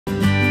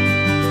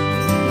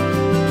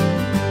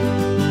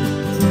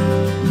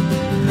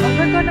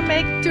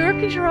make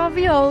Turkish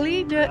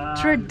ravioli the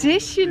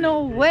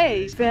traditional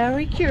way.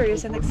 Very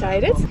curious and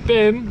excited.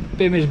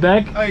 Pim is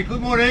back. Hey,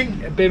 good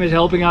morning. Pim is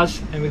helping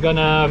us and we're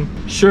gonna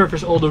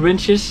service all the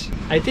winches.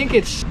 I think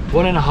it's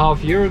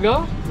 1.5 years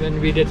ago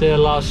when we did the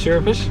last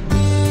service.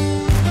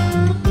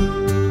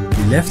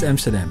 We left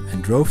Amsterdam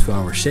and drove to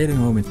our sailing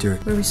home in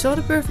Turkey. Where we saw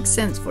the perfect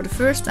sense for the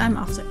first time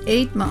after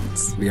 8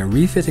 months. We are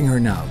refitting her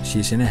now. She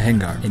is in a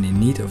hangar and in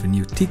need of a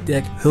new teak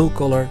deck, hull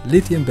collar,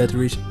 lithium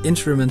batteries,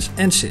 instruments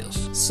and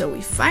sails. So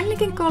we finally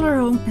can call her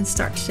home and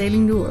start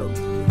sailing the world.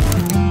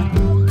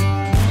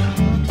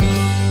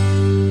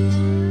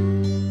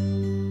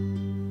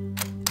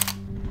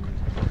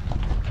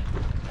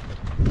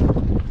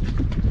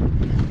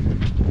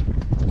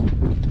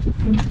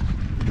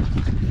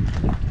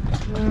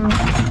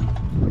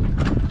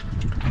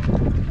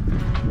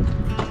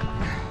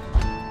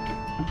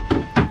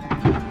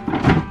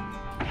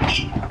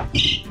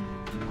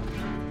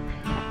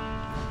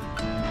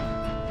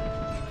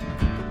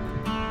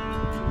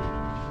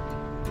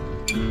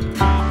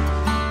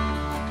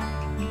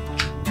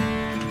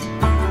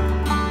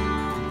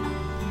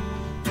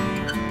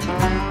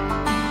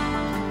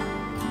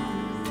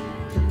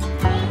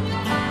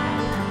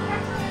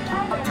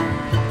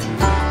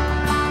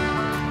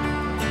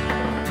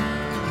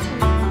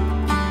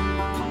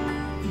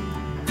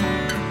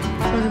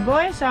 So the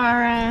boys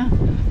are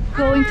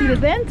going to the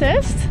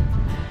dentist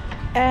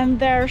and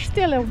there's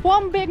still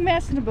one big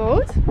mess in the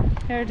boat.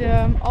 Here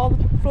all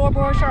the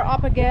floorboards are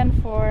up again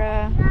for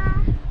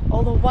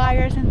all the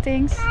wires and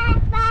things.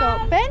 So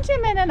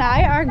Benjamin and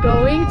I are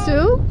going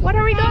to... What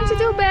are we going to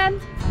do, Ben?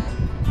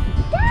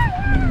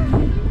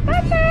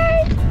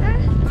 Bye-bye!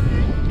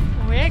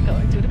 We're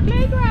going to the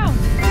playground.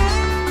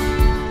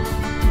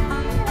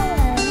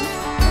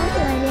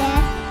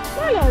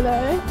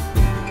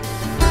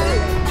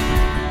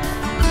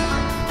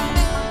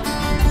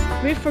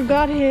 We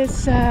forgot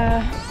his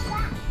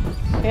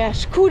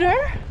scooter.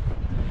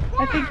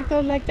 I think you call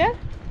it like that.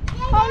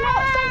 Oh no,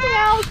 something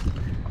else.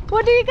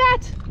 What do you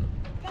got?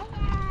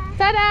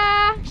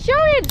 Ta-da!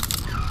 Show it!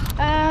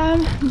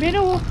 Been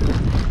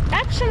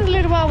absent a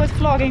little while with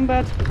vlogging,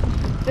 but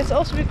that's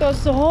also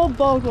because the whole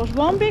boat was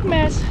one big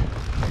mess.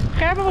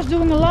 Gerber was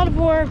doing a lot of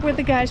work with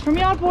the guys from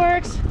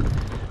Yachtworks.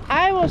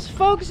 I was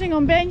focusing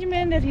on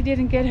Benjamin, that he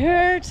didn't get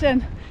hurt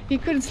and he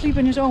couldn't sleep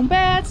in his own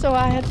bed, so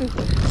I had to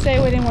stay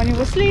with him when he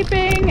was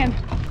sleeping.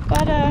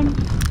 But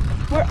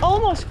we're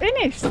almost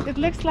finished. It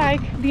looks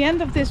like the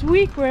end of this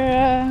week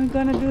we're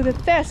gonna do the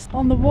test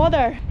on the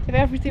water if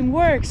everything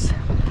works,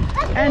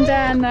 and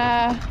then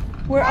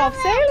we're off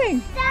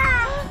sailing.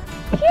 Yeah,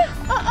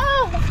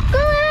 go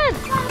ahead.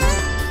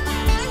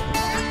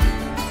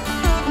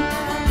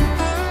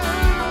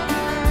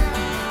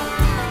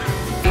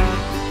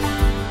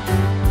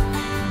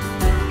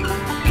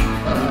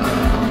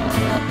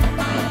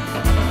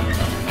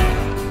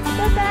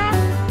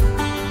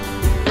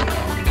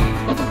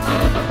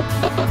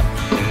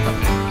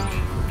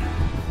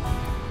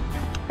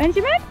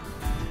 Benjamin?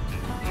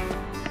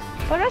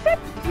 What was it?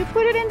 You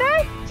put it in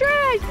there?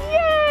 Trash!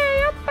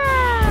 Yay! Hoppa!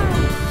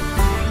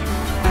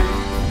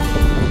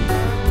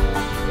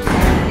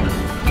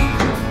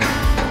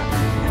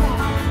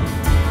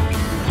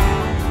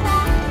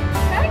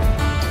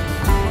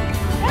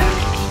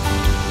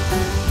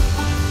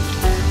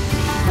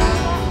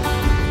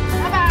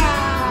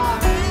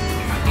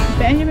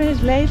 Benjamin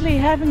is lately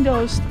having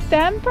those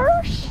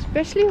tempers,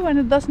 especially when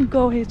it doesn't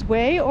go his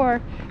way or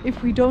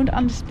if we don't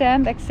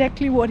understand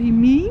exactly what he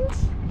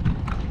means.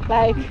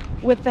 Like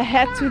with the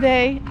hat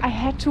today, I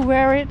had to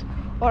wear it,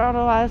 or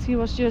otherwise he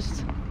was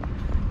just,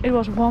 it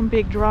was one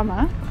big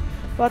drama.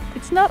 But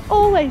it's not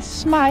always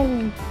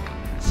smiling,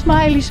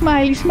 smiley,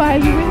 smiley,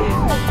 smiley with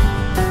him.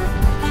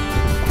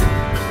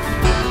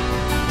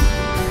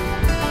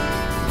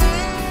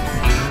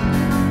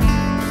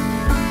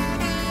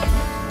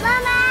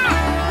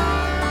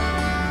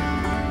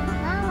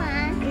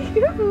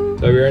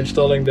 So we're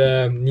installing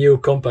the new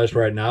compass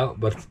right now,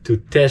 but to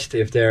test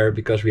if there,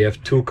 because we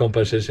have 2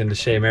 compasses in the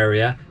same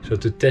area, so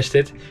to test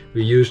it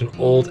we use an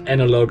old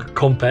analog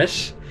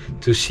compass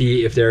to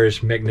see if there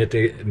is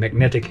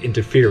magnetic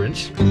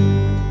interference.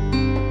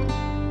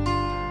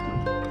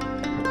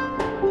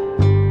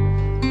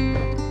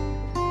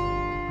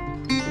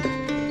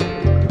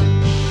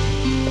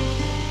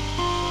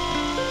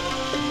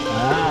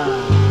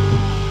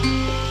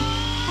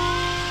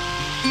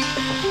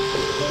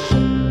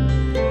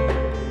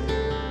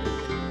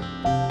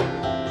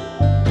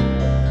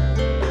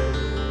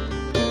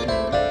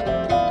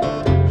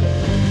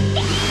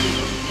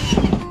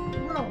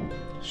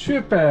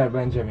 Super,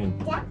 Benjamin.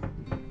 Ja.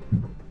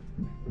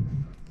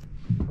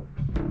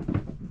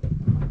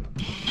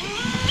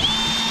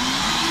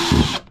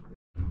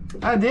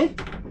 Adi.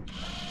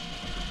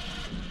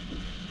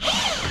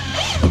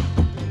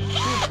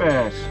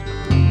 Super.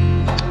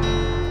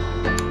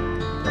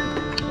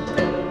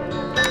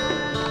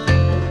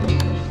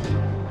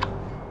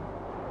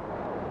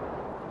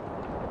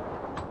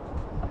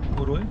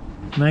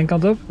 Mijn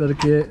kant op, dat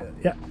ik je...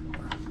 Ja.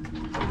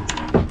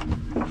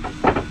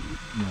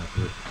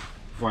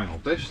 Final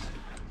test.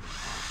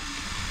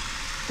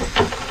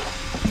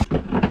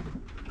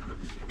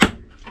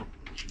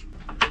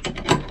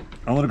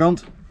 Andere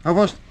kant, hou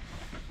vast.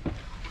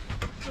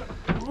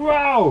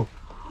 Wow!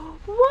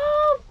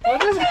 Wow,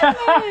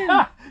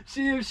 Benjamin!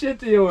 Zie je hem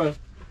zitten, jongen?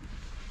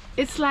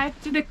 It's like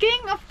the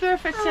king of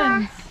perfect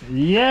sense.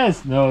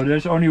 Yes! No,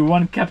 there's only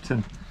one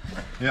captain.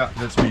 Yeah,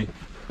 that's me.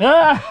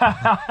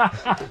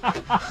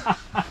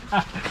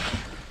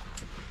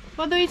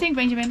 What do you think,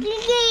 Benjamin?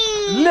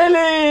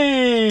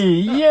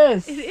 Lily!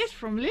 Yes! It is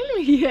from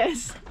Lily,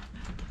 yes.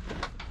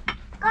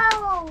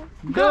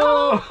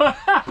 Go!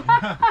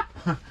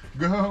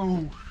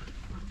 Go!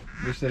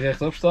 Dus de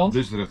rechtopstand.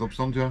 Dit is de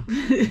rechtopstand, ja.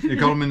 Ik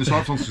had hem in de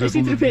zwartstand Je gezet.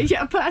 ziet er een beetje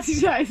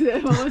apathisch uit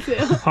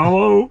momenteel.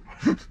 Hallo!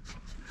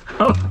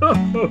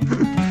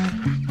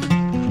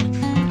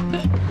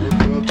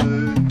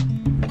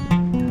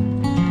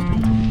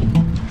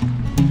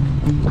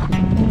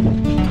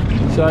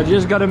 So I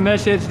just got a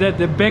message that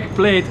the back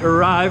plate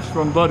arrived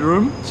from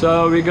Bodrum.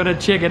 So we're gonna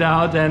check it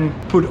out and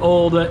put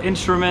all the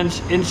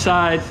instruments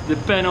inside the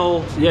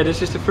panel. Yeah,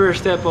 this is the first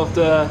step of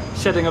the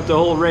setting up the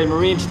whole Ray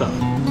Marine stuff.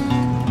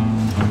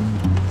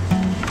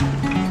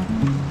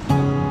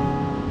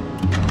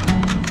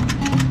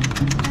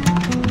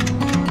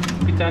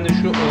 Bir tane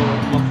şu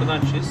noktadan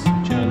çiz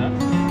içeriden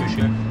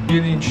köşe.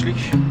 1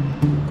 inçlik.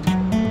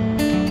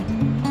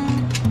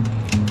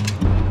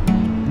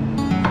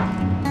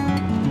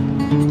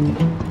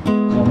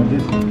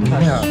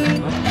 Ja.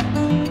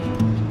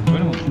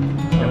 Böyle mi olur?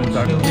 Evet,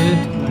 tak.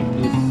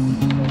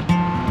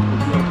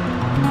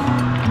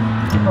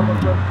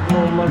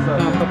 Olmaz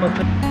zaten. Tamam,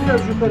 kapat.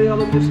 Biraz yukarıya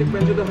alabilirsek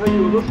bence daha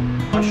iyi olur.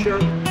 Aşağı.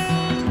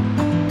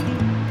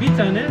 Bir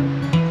tane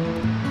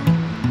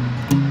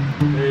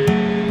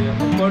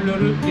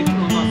hoparlörü getir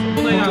ondan sonra.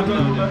 Buna yardım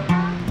edin.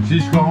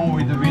 Precies gewoon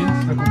with the wind,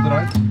 dat komt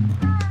eruit.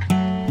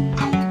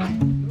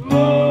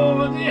 Oh,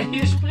 wat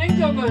je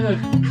springt op me.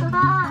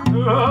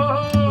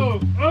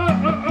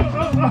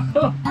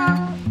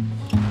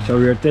 So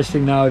we are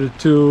testing now the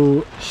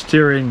two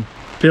steering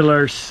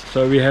pillars.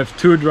 So we have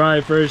two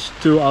drivers,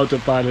 two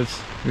autopilots.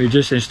 We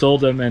just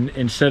installed them, and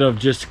instead of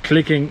just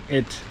clicking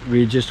it,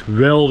 we just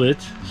weld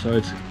it so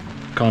it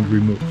can't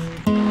remove.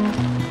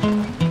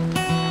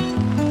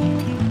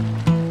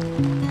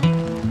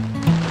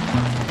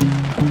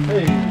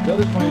 Hey, dat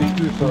is van je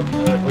stuurstand,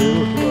 van je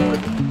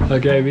roer.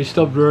 Okay, we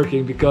stopped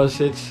working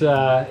because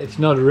it's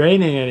not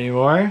raining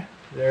anymore.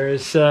 There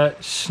is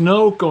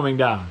snow coming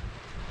down.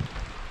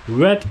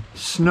 Wet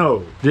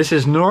snow. This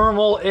is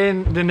normal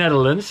in the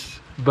Netherlands,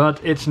 but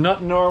it's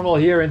not normal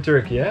here in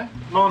Turkey, eh?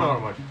 No,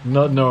 normal.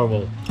 Not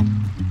normal.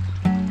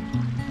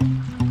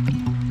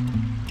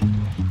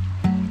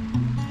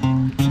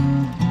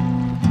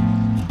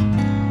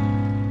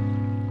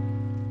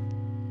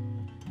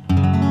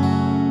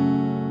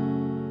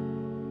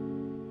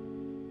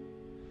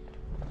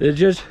 They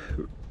just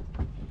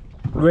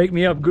wake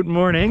me up. Good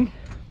morning.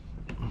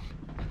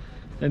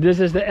 And this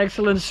is the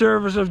excellent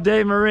service of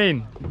Day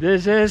Marine.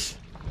 This is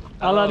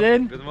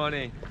Aladdin. Good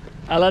morning.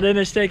 Aladdin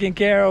is taking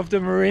care of the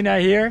marina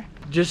here.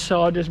 Just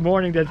saw this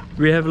morning that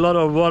we have a lot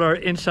of water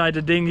inside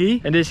the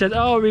dinghy, and they said,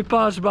 oh, we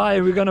passed by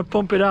and we're gonna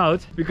pump it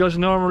out, because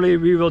normally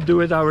we will do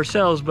it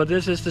ourselves, but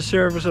this is the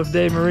service of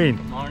Day Marine.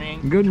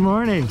 Morning. Good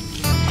morning.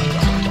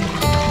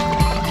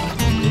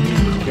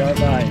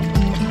 Bye.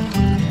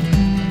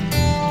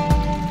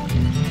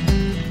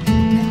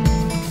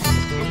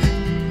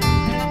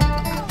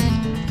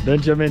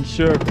 Benjamin's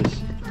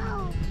service.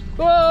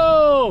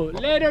 Whoa!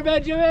 Later,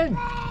 Benjamin!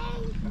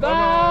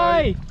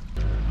 Bye!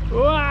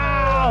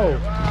 Wow!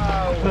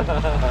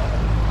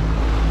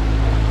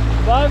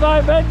 Bye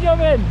bye,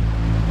 Benjamin!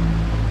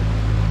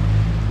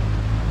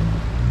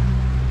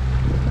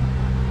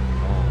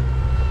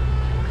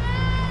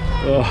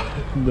 Oh,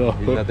 no.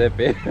 He's not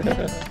happy.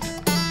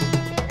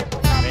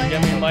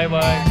 Benjamin, bye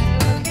bye.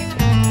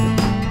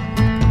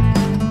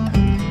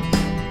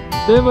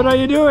 Tim, what are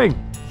you doing?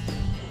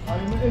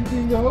 I'm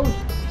emptying the hose.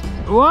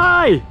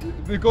 Why?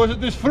 Because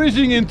it is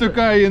freezing in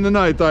Turkey in the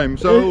night time.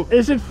 So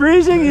Is it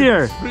freezing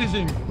here? it's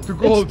freezing. Too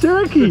cold. It's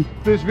Turkey.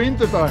 This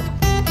winter time.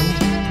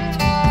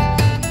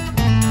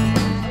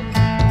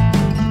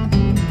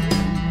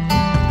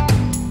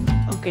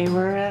 Okay,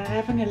 we're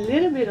having a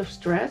little bit of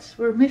stress.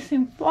 We're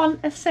missing one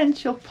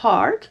essential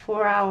part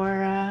for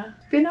our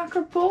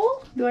pinnacle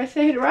pole. Do I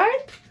say it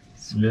right?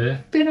 Yeah.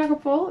 Pinnacle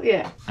pole?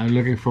 Yeah. I'm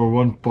looking for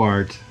one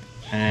part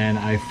and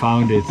I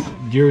found it.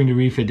 During the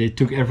refit they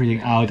took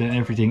everything out and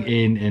everything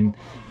in, and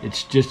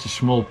it's just a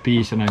small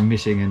piece and I'm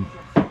missing, and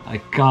I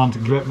can't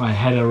get my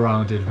head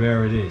around it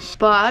where it is.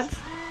 But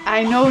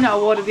I know now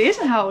what it is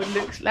and how it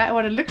looks like,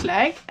 what it looks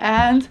like,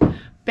 and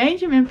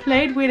Benjamin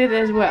played with it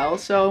as well,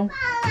 so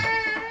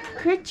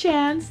good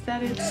chance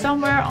that it's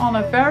somewhere on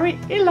a very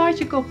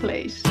illogical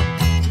place.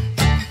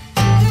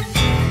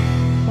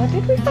 What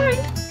did we find?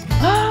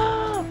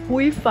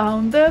 We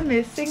found the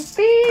missing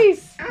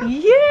piece!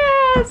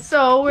 Yeah,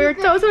 so we're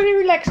totally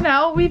relaxed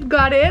now. We've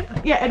got it.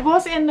 Yeah, it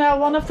was in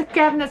one of the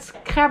cabinets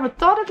Gerber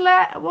thought it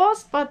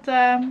was, but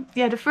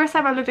yeah, the first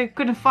time I looked I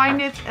couldn't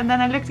find it, and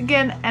then I looked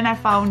again and I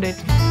found it.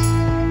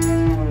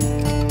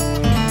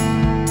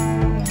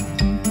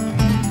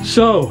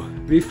 So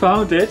we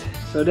found it,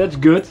 so that's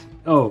good.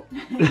 Oh,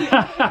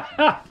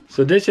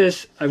 so this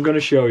is, I'm gonna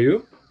show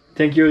you.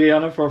 Thank you,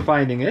 Rianne, for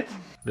finding it.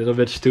 A little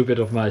bit stupid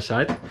of my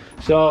side.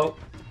 So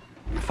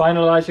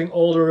finalizing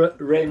all the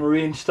Ray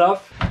Marine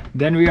stuff.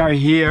 Then we are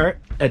here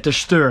at the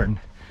stern.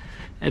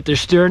 At the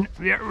stern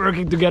we are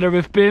working together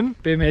with Pim.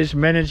 Pim is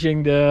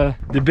managing the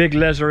big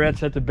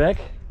lazarettes at the back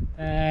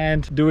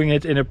and doing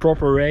it in a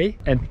proper way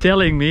and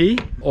telling me,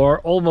 or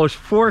almost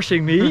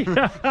forcing me,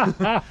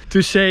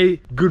 to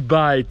say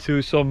goodbye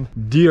to some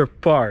dear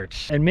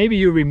parts. And maybe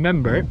you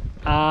remember,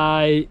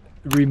 I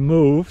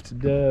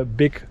removed the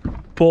big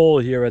pole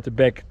here at the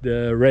back,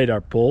 the radar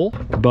pole,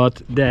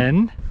 but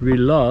then we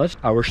lost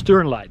our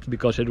stern light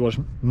because it was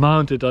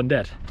mounted on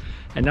that.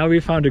 And now we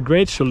found a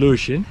great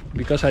solution,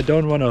 because I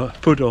don't want to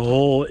put a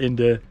hole in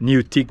the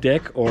new teak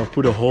deck or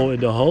put a hole in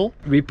the hull.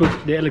 We put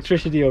the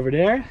electricity over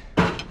there,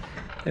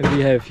 and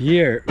we have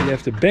here, we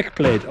have the back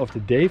plate of the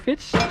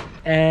Davids,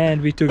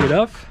 and we took it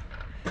off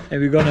and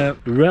we're gonna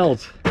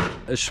weld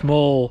a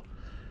small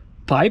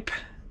pipe,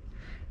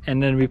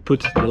 and then we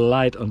put the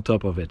light on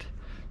top of it.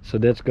 So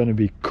that's gonna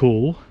be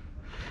cool.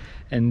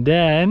 And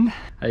then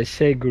I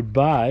say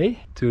goodbye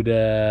to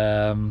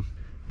the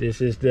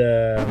this is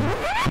the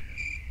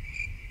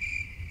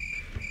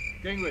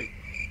Gangway.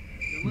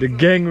 the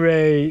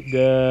gangway,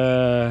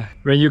 the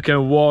when you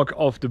can walk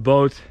off the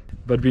boat,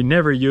 but we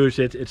never use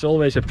it. It's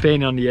always a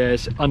pain on the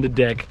ass on the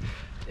deck.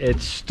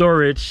 It's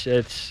storage.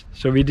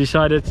 So we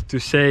decided to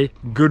say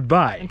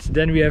goodbye. And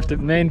then we have the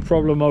main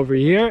problem over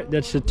here.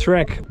 That's the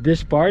track,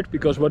 this part,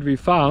 because what we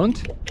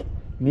found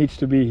needs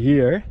to be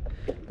here,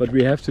 but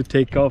we have to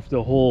take off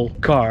the whole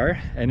car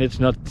and it's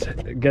not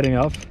getting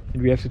off.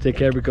 And we have to take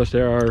care because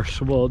there are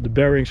small, the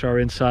bearings are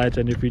inside,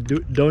 and if we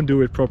don't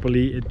do it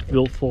properly, it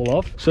will fall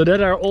off. So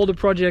that are all the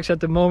projects at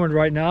the moment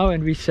right now,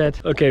 and we said,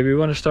 okay, we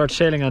want to start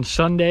sailing on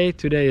Sunday.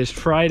 Today is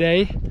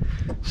Friday,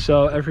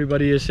 so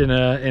everybody is in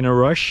a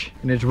rush,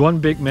 and it's one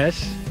big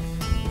mess,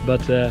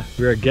 but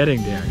we're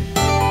getting there.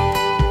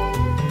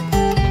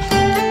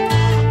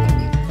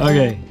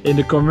 Okay, in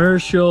the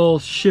commercial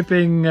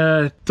shipping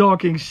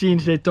talking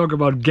scenes they talk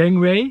about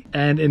gangway,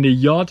 and in the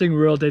yachting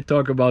world they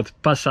talk about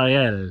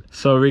passerelle.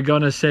 So we're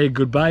gonna say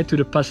goodbye to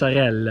the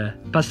passerelle.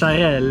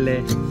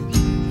 Passerelle.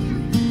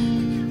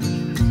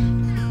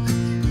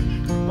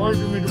 Why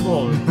do we do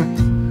ball?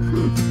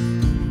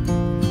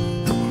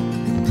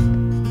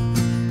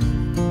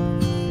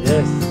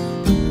 Yes.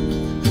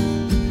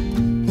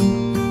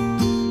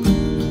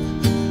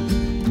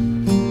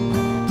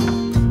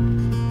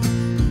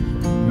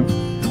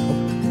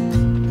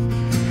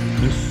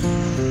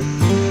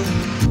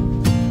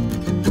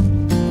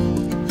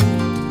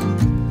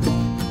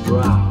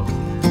 Wow.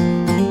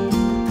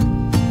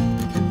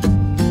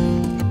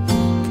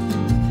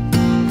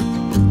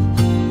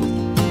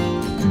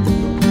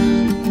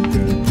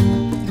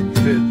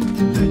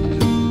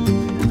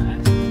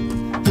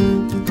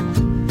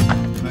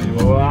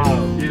 Wow.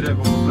 Hier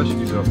hebben we een flesje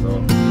gezocht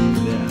hoor.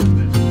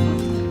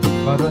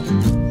 Water.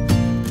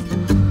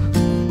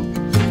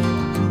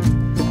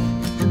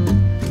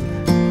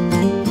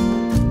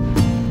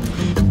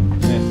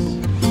 Yes.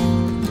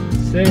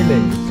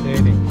 Sailing.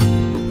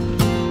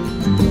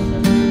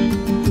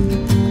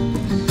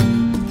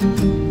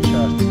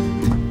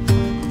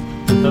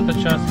 Is that the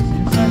chassis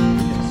inside?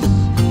 Yes.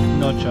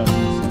 No chassis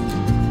inside.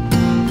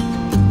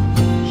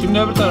 Şimdi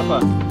öbür tarafa.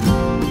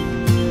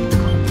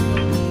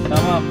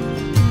 Tamam.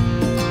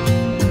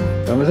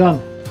 Ramazan.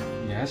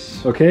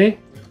 Yes. Okay?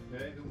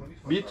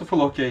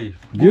 Beautiful, okay.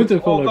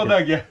 Beautiful, All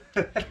okay.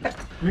 okay.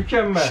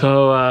 Mükemmel.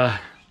 So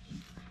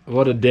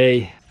what a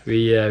day.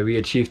 We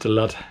achieved a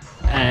lot,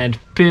 and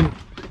Pim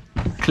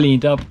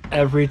cleaned up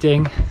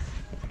everything.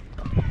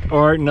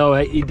 Or no,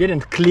 he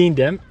didn't clean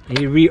them,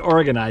 he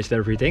reorganized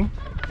everything.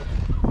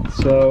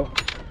 So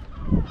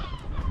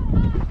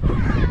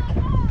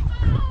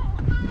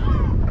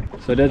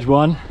that's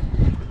one,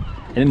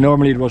 and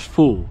normally it was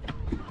full.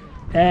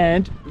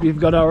 And we've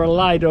got our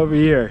light over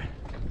here.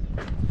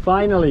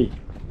 Finally.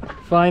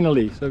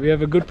 So we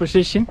have a good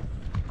position.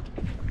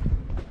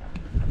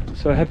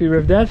 So happy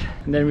with that.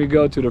 And then we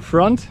go to the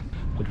front,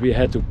 but we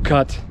had to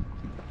cut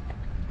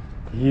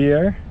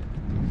here.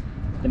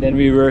 And then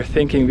we were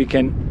thinking we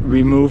can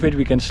remove it,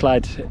 we can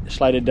slide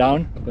it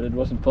down, but it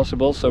wasn't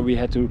possible, so we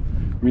had to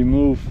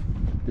remove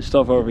the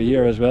stuff over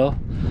here as well.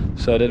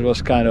 So that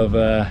was kind of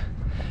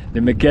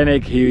the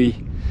mechanic. He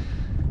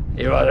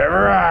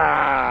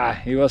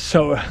was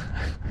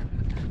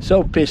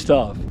so pissed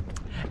off.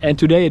 And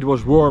today it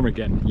was warm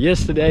again.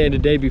 Yesterday and the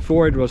day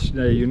before it was,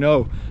 it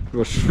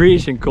was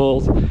freezing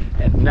cold,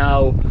 and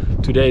now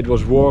today it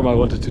was warm. I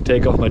wanted to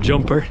take off my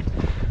jumper,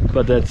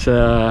 but that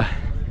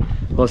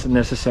wasn't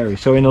necessary.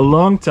 So in a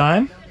long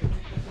time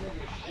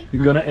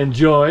we're gonna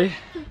enjoy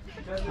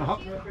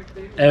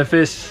a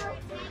vis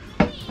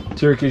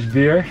Turkish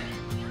beer,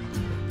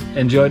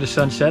 enjoy the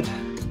sunset,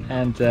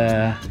 and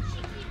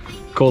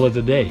call it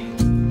a day.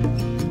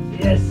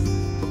 Yes!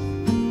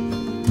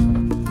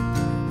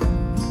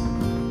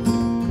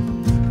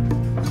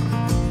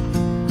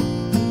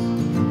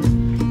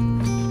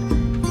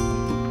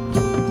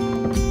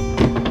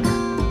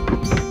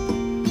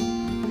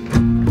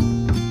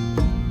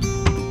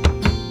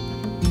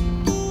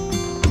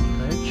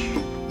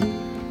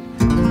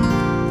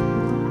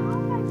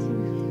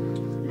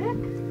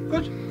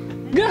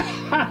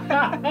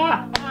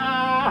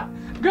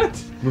 Good!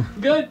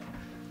 Good!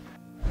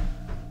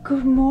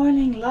 Good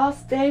morning,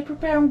 last day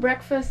preparing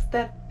breakfast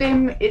that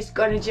Pim is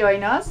gonna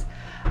join us.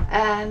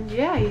 And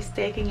yeah, he's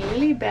taking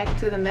Lily back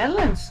to the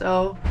Netherlands,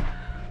 so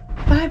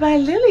bye bye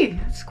Lily.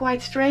 It's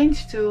quite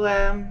strange to,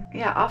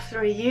 yeah,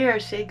 after a year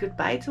say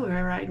goodbye to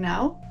her right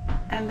now.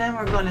 And then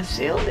we're gonna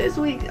sail this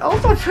week,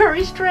 also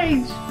very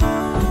strange.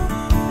 Good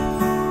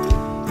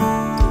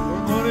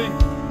morning.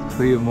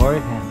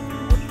 Goedemorgen.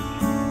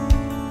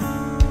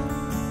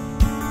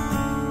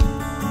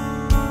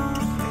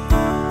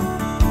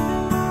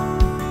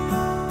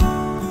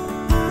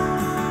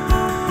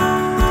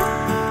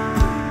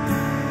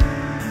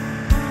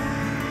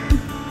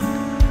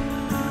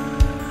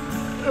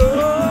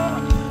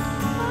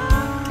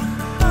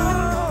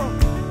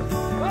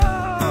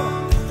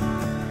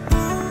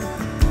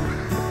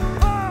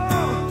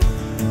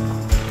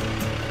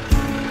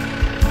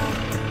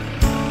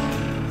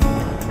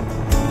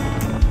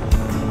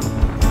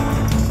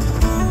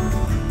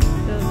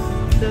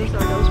 Those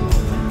are those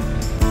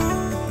moments.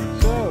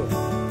 So,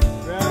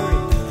 very.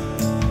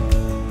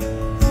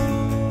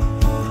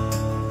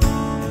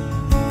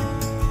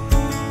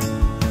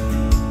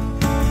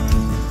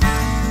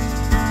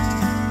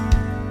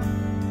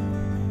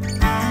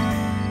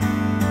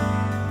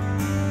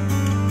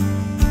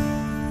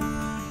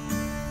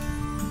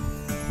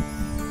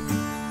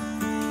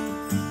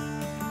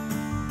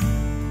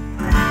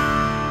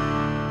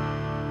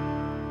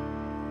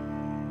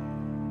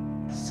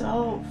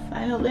 So,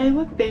 final day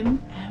with Pim,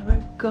 and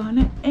we're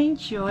gonna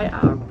enjoy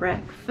our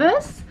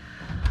breakfast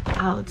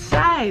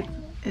outside.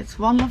 It's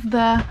one of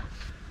the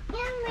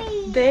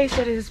days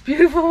that is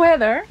beautiful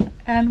weather,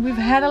 and we've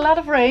had a lot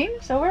of rain,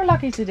 so we're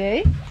lucky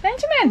today.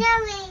 Benjamin!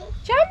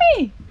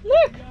 Yummy!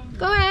 Look!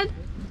 Go ahead!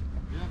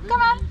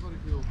 Come on!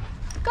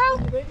 Go!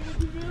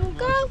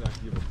 Go!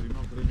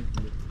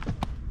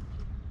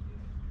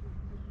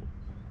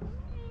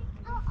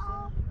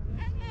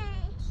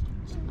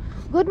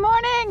 Good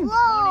morning!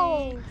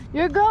 Whoa!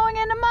 You're going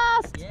in the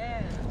mast!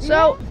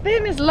 So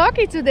Pim is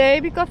lucky today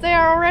because they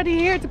are already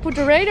here to put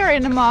the radar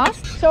in the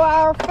mast. So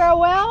our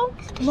farewell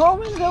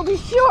moment will be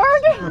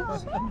short.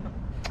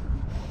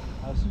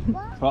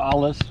 Voor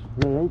alles.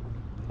 Voor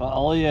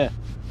al je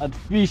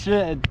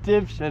adviezen en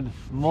tips en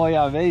mooie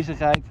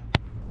aanwezigheid.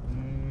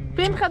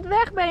 Pim gaat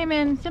weg,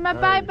 Benjamin. Zeg maar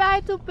bye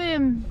bye toe,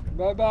 Pim.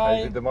 Bye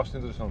bye. De mast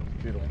interessant.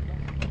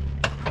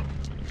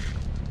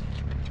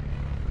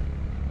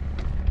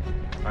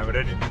 I'm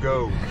ready to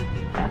go.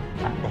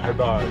 Bye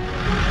bye.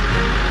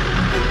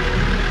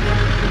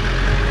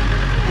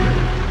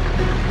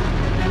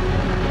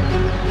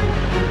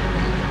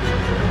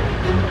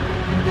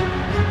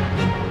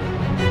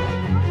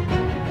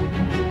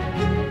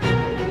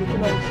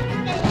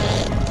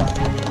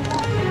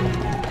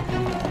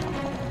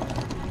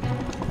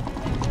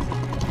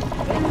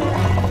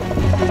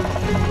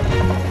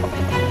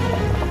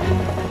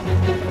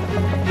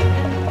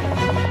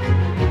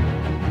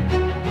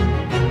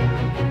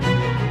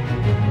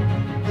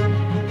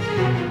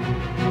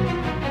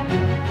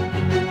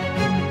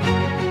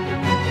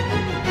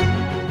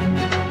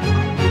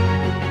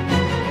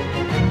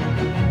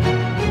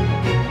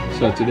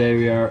 So today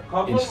we are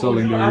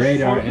installing the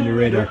radar and the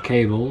radar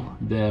cable,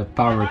 the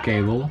power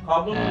cable.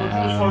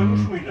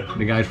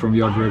 The guys from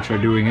Yachtworks are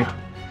doing it,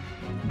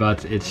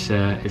 but it's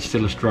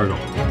still a struggle.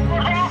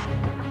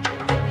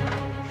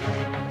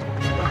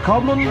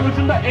 Kablonun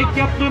ucunda ek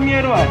yaptığım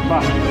yer var.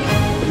 Bak.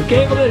 The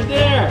cable is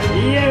there!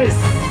 Yes!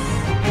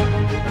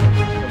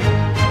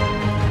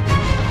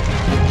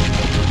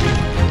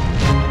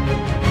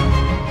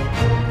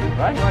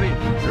 Right, Marie?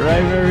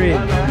 Right, Marie.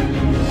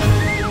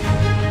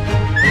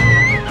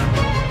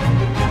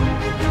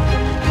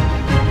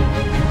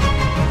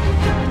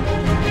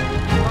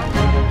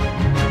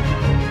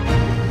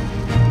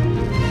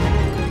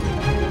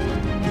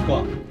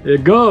 You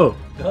go!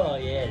 Oh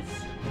yes.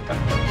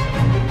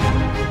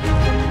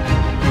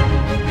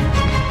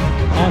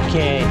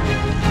 Okay.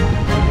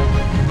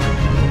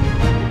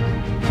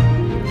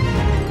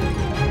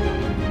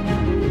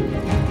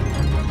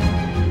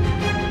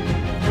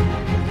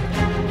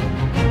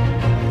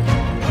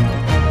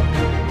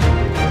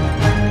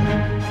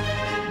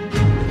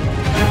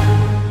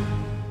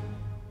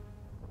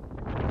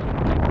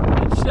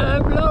 It's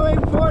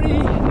blowing 40,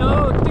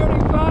 no,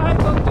 35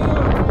 up to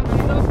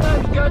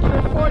sometimes guts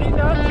with 40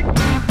 knots.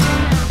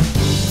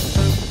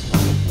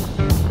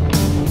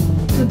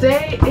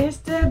 Today is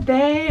the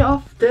day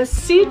of the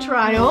sea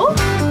trial.